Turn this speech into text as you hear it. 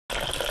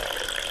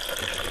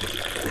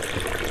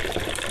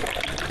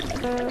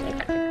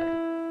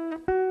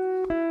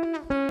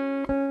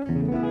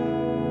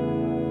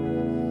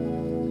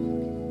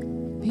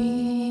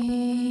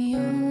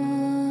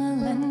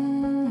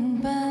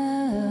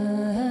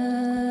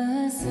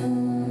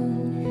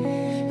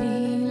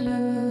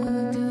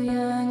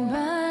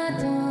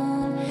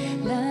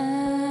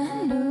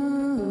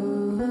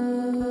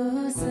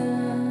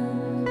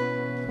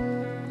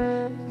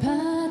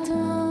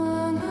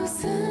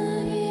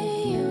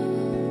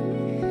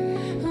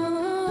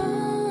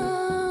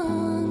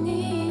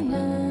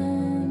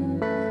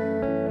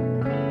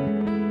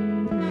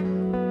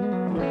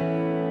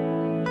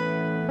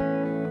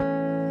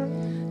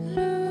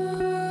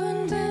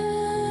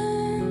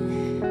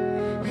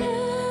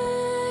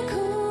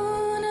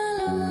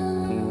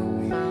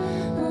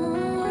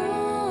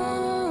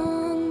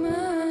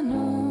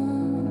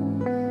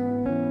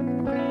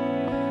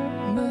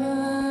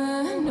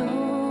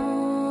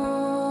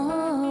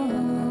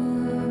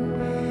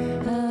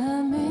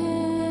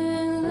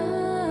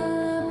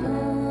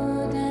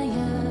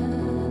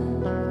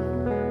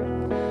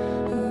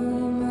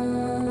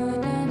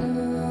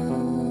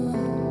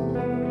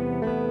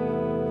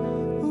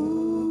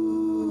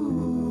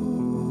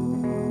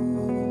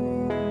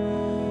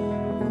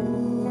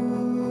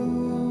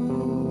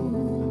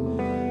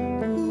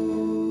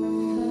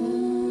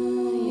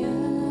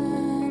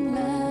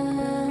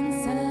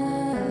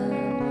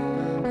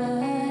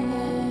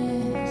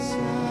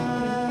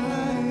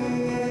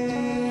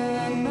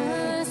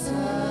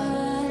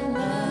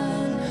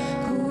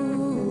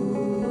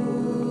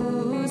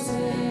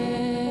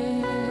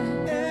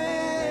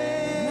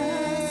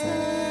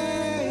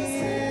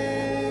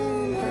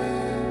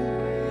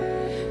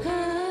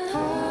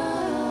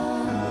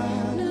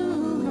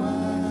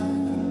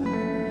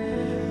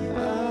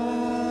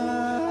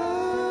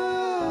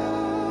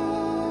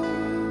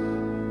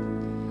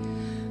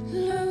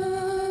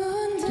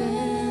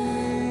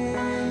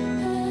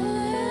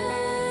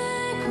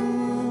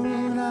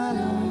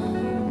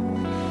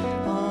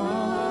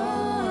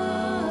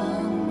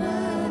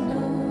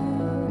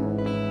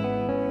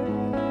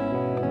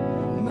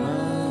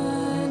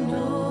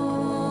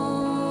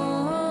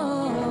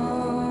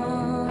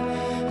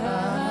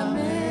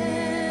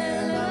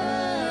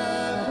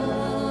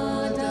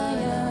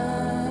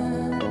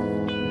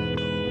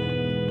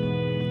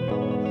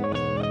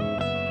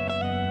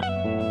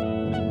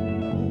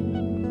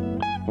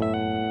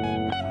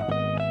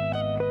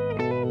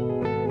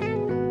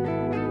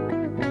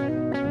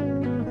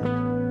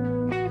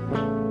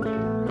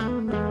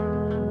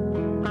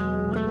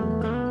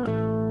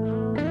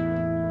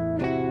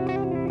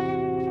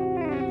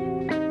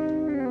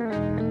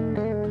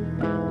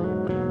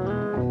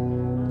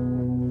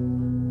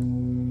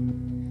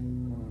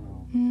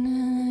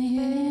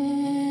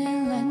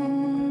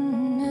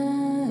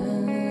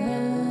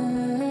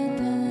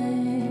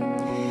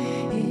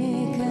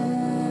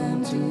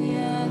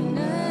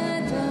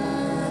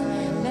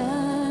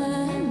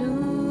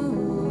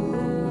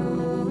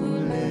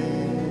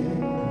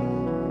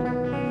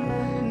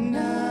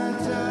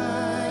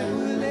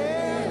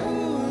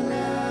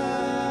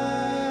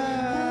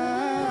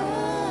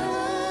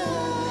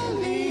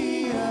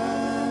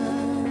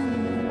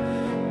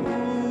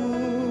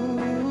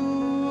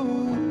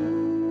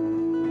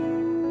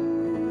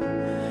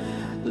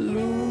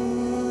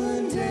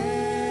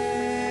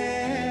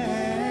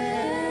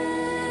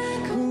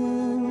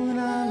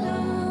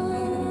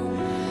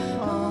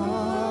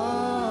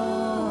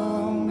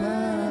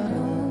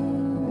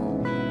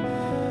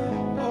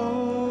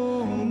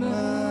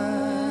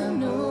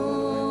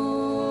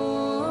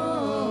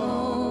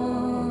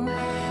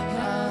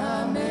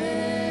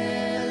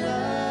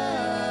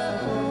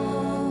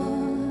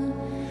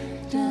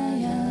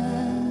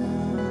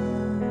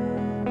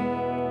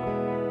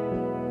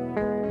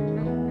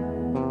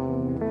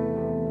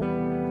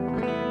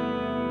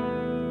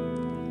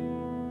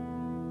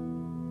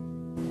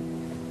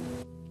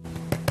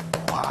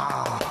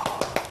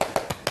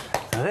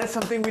That's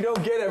something we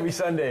don't get every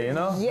Sunday, you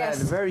know? Yes.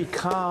 That very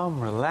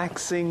calm,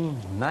 relaxing,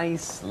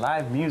 nice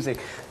live music.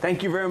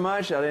 Thank you very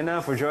much,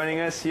 Alena, for joining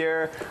us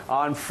here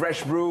on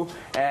Fresh Brew.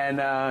 And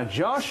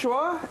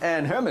Joshua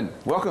and Herman,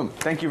 welcome.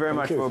 Thank you very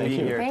much for being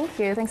here. Thank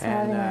you. Thanks for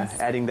having us.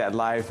 Adding that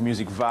live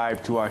music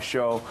vibe to our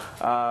show.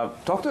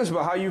 Talk to us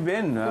about how you've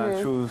been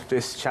through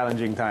this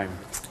challenging time.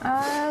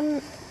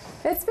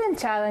 It's been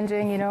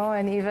challenging, you know,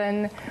 and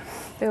even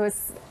it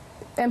was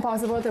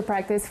impossible to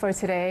practice for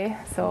today,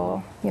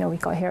 so you know we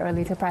got here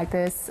early to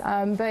practice.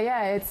 But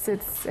yeah,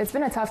 it's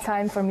been a tough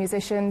time for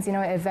musicians. You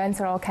know,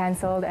 events are all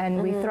cancelled,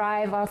 and we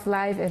thrive off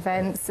live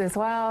events as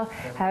well.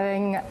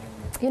 Having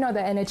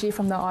the energy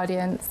from the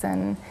audience,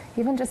 and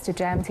even just to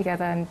jam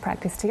together and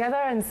practice together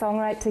and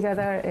songwrite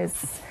together is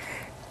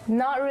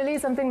not really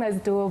something that's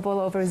doable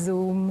over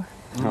Zoom.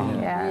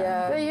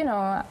 Yeah. But you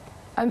know.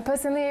 And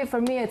personally, for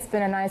me, it's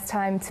been a nice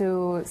time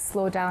to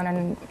slow down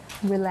and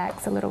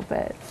relax a little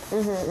bit.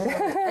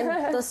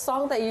 And the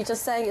song that you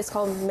just sang is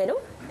called Menu?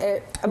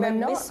 Am I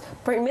Mano.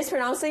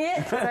 mispronouncing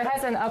it? So it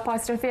has an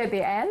apostrophe at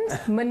the end.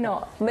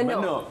 Mano.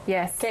 Mano.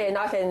 Yes. Okay,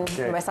 now I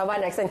can my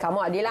Savan accent come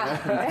out,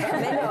 Adila.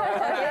 Mano.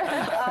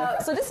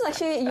 Okay. So this is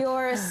actually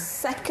your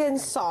second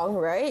song,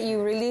 right?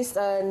 You released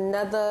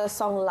another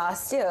song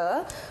last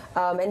year,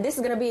 and this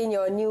is going to be in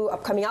your new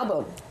upcoming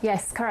album.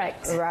 Yes,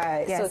 correct.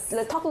 Right. Yes. So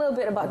let's talk a little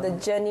bit about the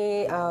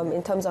journey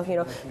in terms of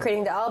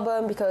creating the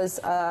album, because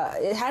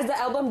has the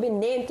album been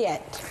named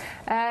yet?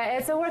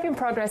 It's a work in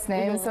progress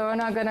name, so we're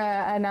not going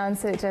to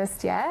announce it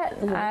just yet.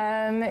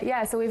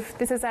 Yeah, so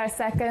this is our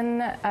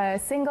second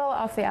single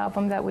off the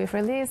album that we've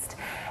released,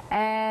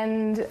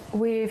 and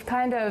we've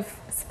kind of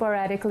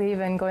sporadically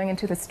been going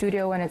into the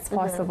studio when it's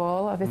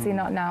possible, obviously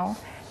not now,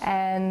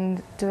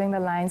 and doing the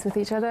lines with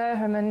each other.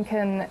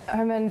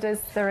 Herman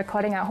does the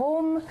recording at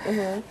home.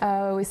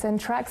 We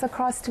send tracks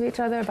across to each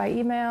other by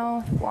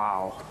email.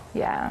 Wow.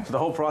 Yeah. So the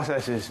whole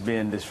process has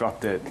been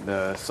disrupted,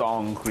 the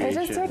song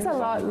creation. It just takes a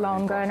lot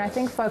longer, and I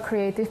think for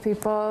creative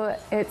people,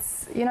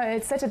 it's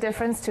such a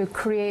difference to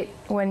create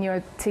when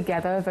you're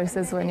together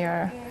versus when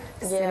you're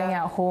sitting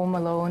at home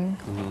alone.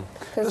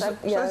 So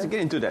let's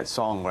get into that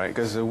song, right?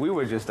 Because we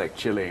were just like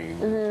chilling.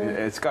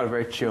 It's got a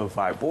very chill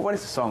vibe. But what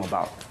is the song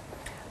about?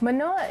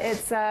 Mano,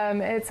 it's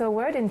a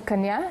word in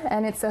Kenya,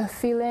 and it's a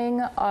feeling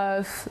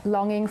of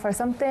longing for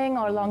something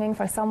or longing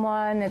for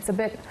someone. It's a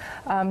bit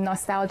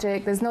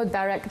nostalgic. There's no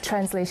direct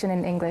translation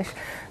in English.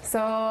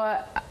 So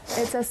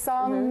it's a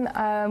song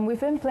we've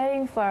been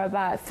playing for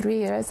about 3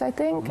 years, I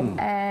think,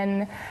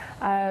 and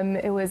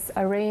it was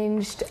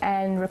arranged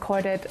and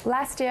recorded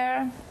last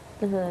year.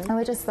 And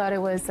we just thought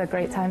it was a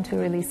great time to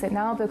release it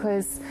now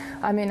because,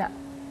 I mean,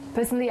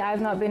 personally,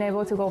 I've not been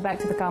able to go back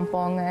to the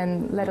kampong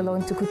and let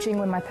alone to Kuching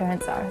when my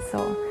parents are.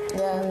 So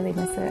I really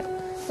miss it.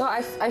 No,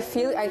 I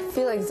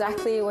feel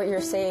exactly what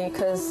you're saying,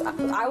 because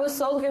I was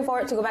so looking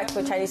forward to go back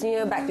to Chinese New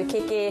Year, back to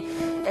KK,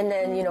 and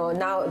then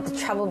now the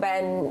travel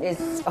ban is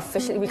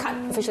we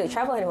can't officially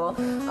travel anymore.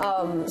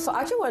 So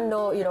I actually want to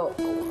know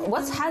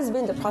what has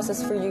been the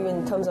process for you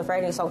in terms of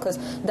writing a song, because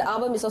the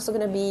album is also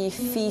going to be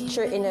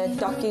featured in a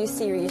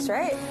docu-series,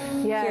 right?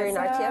 Yeah, here in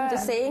RTM.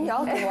 Just saying,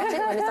 y'all can watch it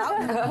when it's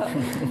out.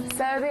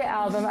 So the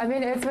album, I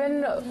mean, it's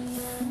been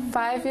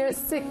 5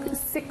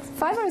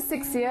 or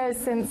 6 years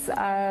since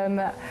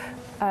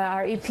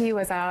our EP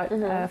was out,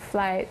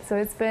 Flight. So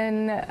it's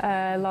been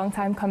a long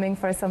time coming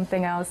for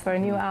something else, for a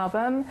new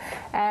album.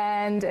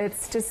 And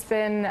it's just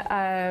been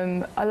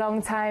a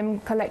long time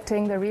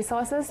collecting the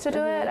resources to do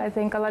it. I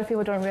think a lot of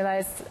people don't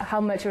realize how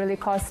much it really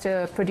costs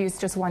to produce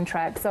just one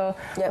track. So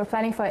we're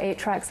planning for 8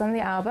 tracks on the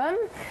album.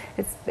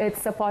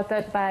 It's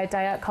supported by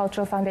Dayak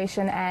Cultural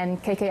Foundation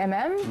and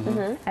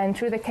KKMM. And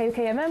through the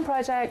KKMM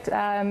project,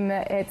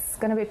 it's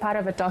going to be part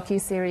of a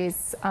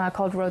docu-series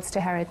called Roads to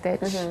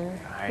Heritage.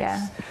 Nice.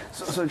 Yeah.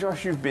 So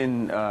Josh, you've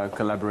been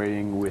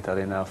collaborating with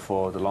Alena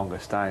for the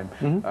longest time.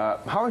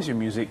 How has your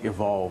music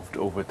evolved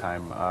over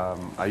time?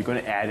 Are you going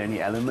to add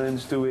any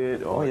elements to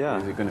it, or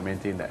is it going to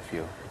maintain that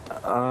feel?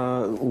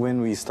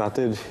 When we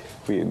started,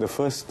 the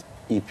first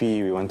EP,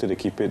 we wanted to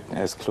keep it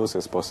as close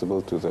as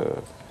possible to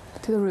the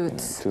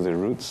roots. To the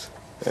roots.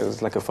 It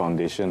was like a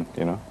foundation,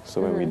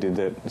 So when we did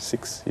that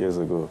 5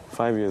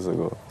 years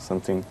ago,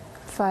 something.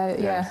 5,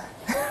 yeah.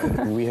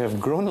 We have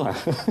grown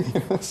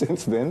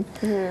since then,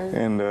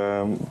 and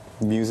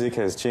music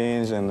has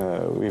changed, and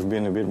we've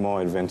been a bit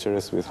more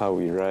adventurous with how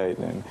we write,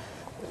 and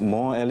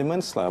more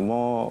elements,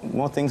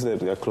 more things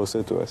that are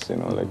closer to us,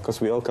 like, because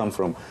we all come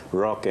from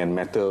rock and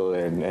metal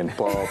and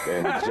pop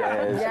and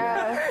jazz.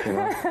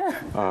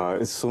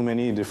 It's so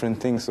many different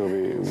things, so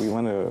we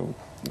want to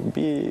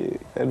be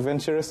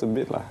adventurous a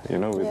bit,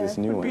 with this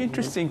new one. It would be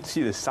interesting to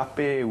see the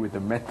sape with the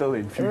metal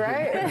infusion.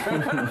 Right? You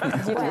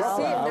can see it now.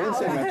 I would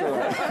say metal,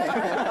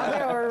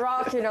 right? Or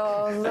rock, a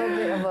little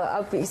bit of an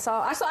upbeat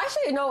song. So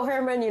actually,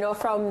 Herman,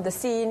 from the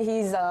scene,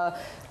 he's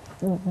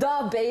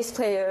the bass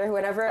player.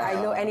 Whenever I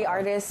know any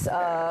artists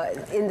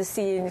in the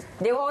scene,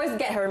 they always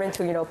get Herman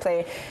to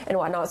play and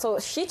whatnot. So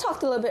she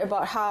talked a little bit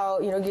about how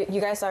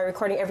you guys are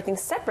recording everything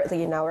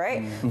separately now,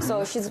 right?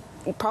 So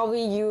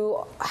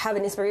you have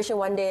an inspiration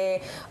one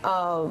day.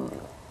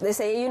 They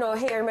say, hey,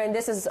 Herman,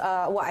 this is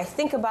what I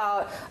think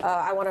about.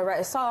 I want to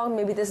write a song.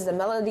 Maybe this is a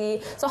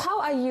melody. So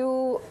how are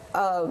you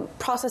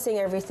processing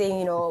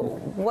everything?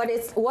 What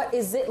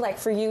is it like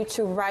for you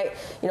to write,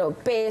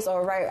 bass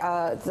or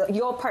write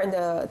your part in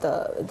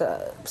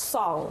the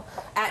song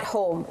at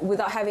home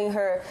without having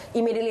her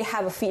immediately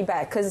have a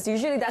feedback? Because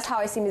usually that's how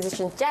I see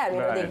musicians jam.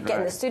 They get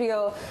in the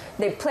studio,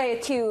 they play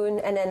a tune,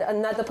 and then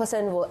another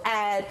person will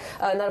add,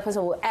 and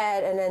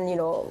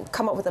then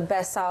come up with the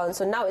best sound.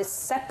 So now it's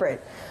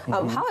separate.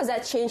 How has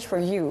that changed for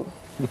you?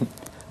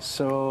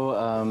 So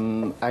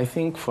I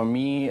think for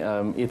me,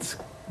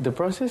 the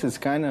process is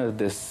kind of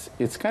the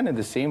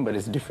same, but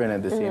it's different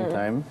at the same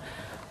time.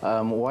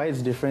 Why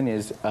it's different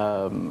is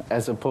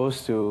as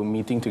opposed to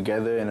meeting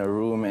together in a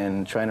room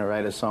and trying to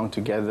write a song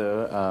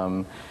together.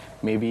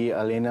 Maybe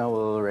Alena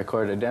will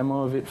record a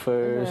demo of it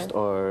first,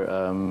 or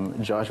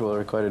Josh will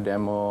record a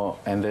demo,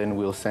 and then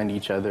we'll send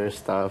each other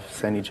stuff,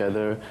 send each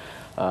other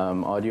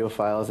audio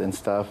files and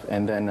stuff,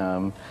 and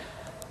then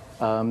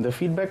the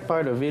feedback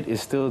part of it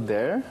is still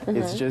there.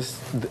 It's just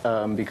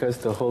because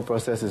the whole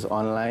process is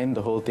online,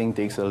 the whole thing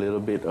takes a little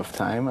bit of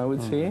time, I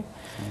would say.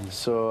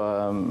 So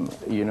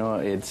you know,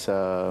 it's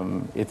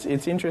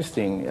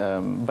interesting,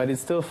 but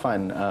it's still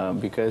fun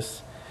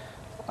because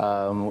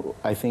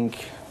I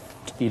think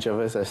each of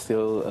us are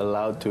still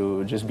allowed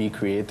to just be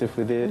creative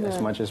with it as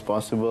much as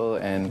possible,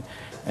 and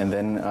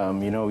then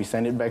you know, we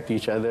send it back to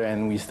each other,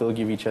 and we still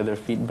give each other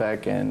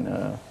feedback, and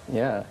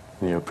yeah.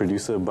 Your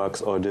producer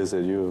bucks orders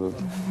at you. Who's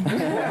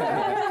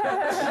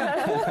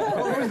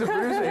the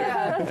producer?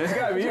 Yeah. It's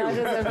gotta be you. George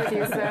is the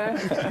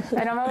producer.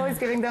 And I'm always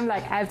giving them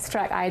like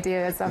abstract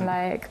ideas. I'm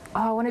like,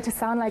 oh, I want it to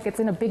sound like it's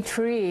in a big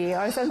tree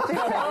or something.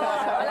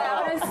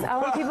 I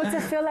want people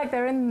to feel like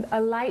they're in a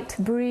light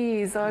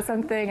breeze or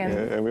something. And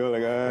And we were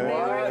like, they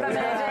were the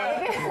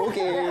magic.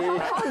 Okay.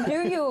 How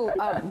do you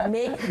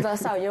make the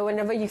sound? You know,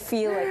 whenever you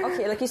feel like,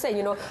 okay, like you said,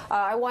 you know,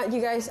 I want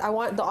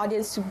the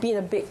audience to be in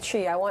a big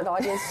tree. I want the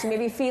audience to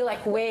maybe feel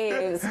like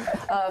waves,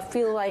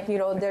 feel like, you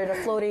know, they're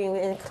floating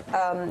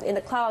in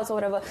the clouds or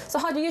whatever. So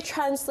how do you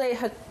translate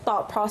her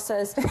thought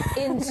process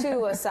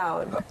into a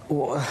sound?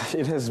 well,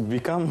 it has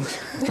become,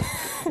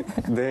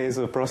 there is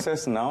a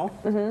process now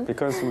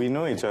because we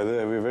know each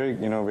other. We're very,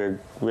 you know,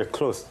 we're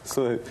close.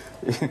 So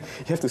you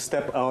have to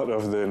step out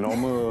of the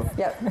normal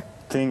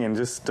thing and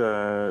just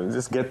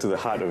get to the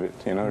heart of it,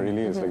 you know,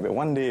 really. It's like that.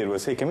 One day it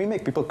was, hey, can we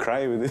make people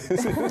cry with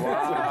this?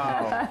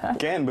 Wow.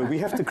 Can, but we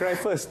have to cry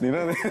first, you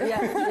know.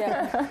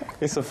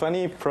 It's a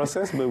funny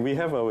process, but we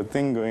have our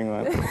thing going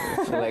on.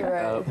 So like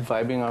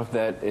vibing off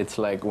that, it's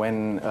like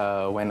when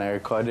I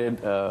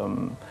recorded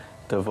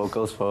the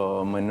vocals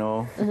for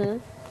Mano,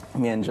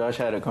 me and Josh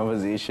had a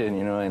conversation,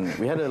 you know, and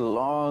we had a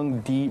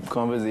long, deep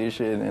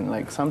conversation, and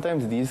like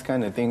sometimes these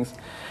kind of things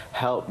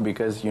help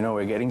because, you know,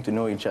 we're getting to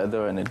know each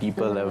other on a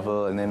deeper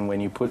level, and then when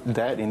you put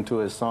that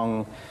into a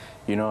song,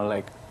 you know,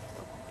 like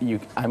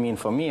I mean,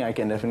 for me, I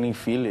can definitely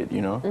feel it,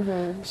 you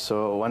know.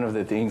 So one of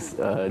the things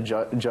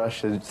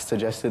Josh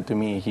suggested to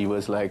me, he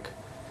was like,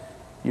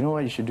 you know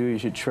what you should do? You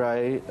should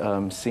try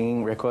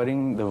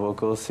recording the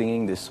vocals,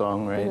 singing this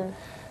song, right?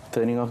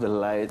 Turning off the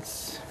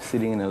lights,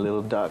 sitting in a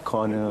little dark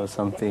corner or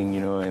something, you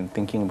know, and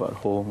thinking about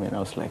home. And I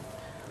was like,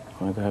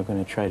 oh my God, I'm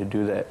going to try to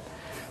do that.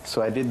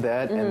 So I did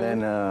that, and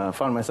then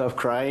found myself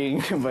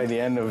crying by the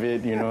end of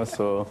it, you know.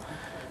 So,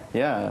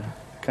 yeah,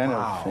 kind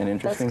of an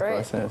interesting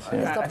process.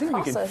 Yeah. I think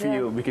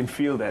we can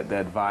feel that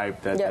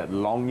vibe, that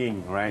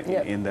longing, right,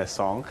 in that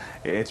song.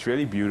 It's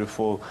really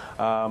beautiful.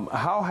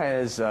 How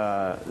has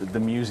the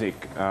music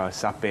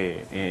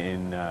Sape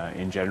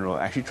in general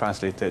actually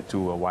translated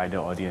to a wider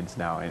audience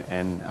now,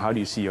 and how do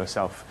you see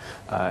yourself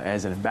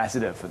as an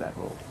ambassador for that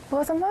role?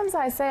 Well, sometimes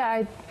I say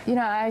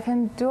I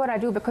can do what I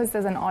do because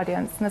there's an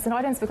audience. And there's an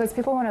audience because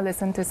people want to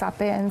listen to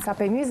Sape and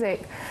Sape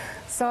music.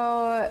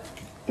 So,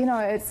 you know,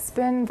 it's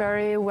been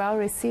very well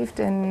received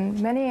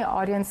in many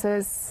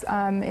audiences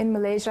in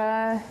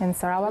Malaysia, in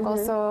Sarawak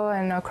also,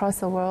 and across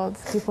the world.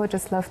 People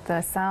just love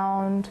the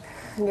sound.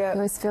 They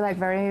always feel like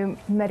very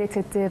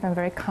meditative and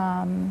very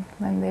calm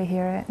when they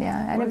hear it.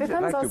 Yeah, and what it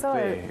becomes like also.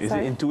 Is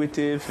it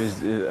intuitive?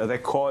 Are there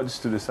chords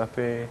to the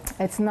Sape?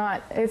 It's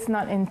not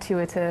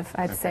intuitive,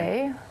 I'd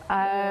say.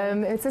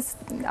 It's just,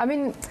 I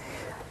mean,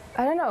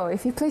 I don't know.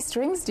 If you play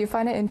strings, do you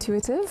find it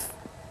intuitive?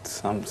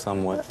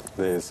 Somewhat.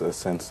 There's a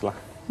sense lah.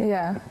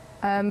 Yeah,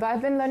 but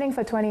I've been learning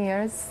for 20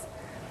 years,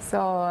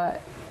 so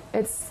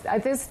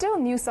there's still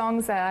new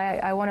songs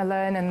that I want to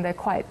learn, and they're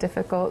quite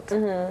difficult.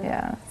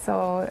 Yeah,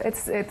 so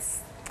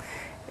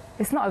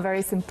it's not a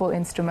very simple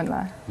instrument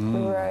lah.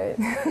 Right.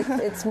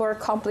 It's more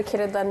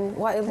complicated than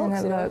what it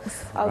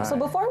looks. So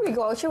before we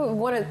go, actually, we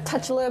want to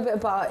touch a little bit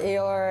about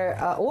your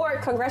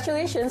award.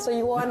 Congratulations! So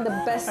you won the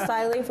best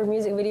styling for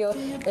music video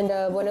in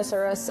the Buenos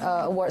Aires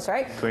Awards,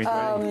 right?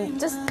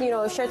 Just, you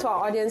know, share to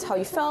our audience how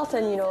you felt,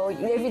 and, you know,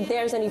 if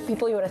there's any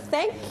people you want to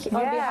thank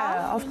on behalf.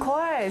 Yeah, of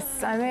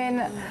course. I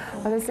mean,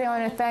 obviously, I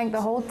want to thank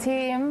the whole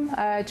team.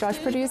 Josh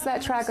produced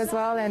that track as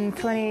well in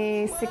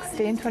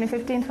 2015,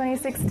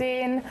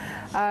 2016.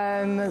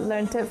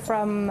 Learned it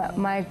from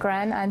my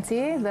grand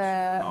auntie.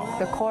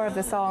 The core of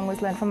the song was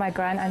learned from my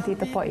grand auntie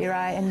Tepot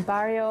Irai in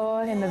Barrio,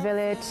 in the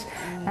village,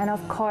 and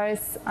of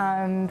course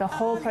the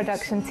whole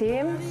production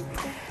team.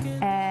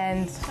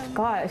 And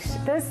gosh,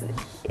 there's,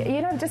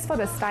 you know, just for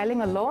the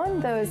styling alone,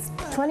 there was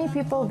 20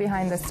 people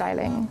behind the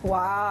styling.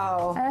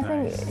 Wow. And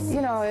I think,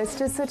 you know, it's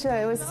just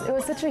it was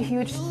such a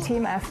huge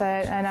team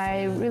effort, and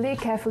I really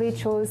carefully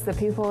chose the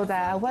people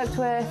that I worked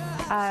with,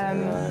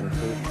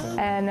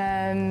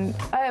 and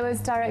it was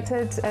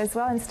directed as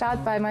well and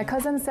starred by my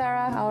cousin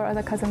Sarah, our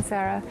other cousin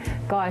Sarah.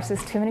 Gosh,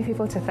 there's too many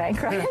people to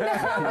thank right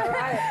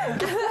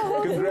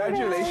now.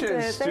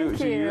 Congratulations to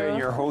you and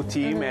your whole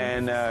team,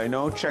 and you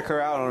know, check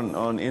her out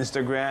on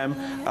Instagram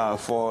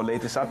for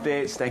latest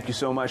updates. Thank you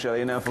so much,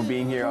 Alena, for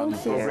being here on the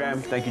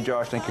program. Thank you,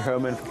 Josh. Thank you,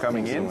 Herman, for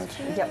coming in.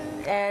 Yep.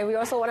 And we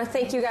also want to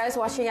thank you guys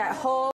watching at home.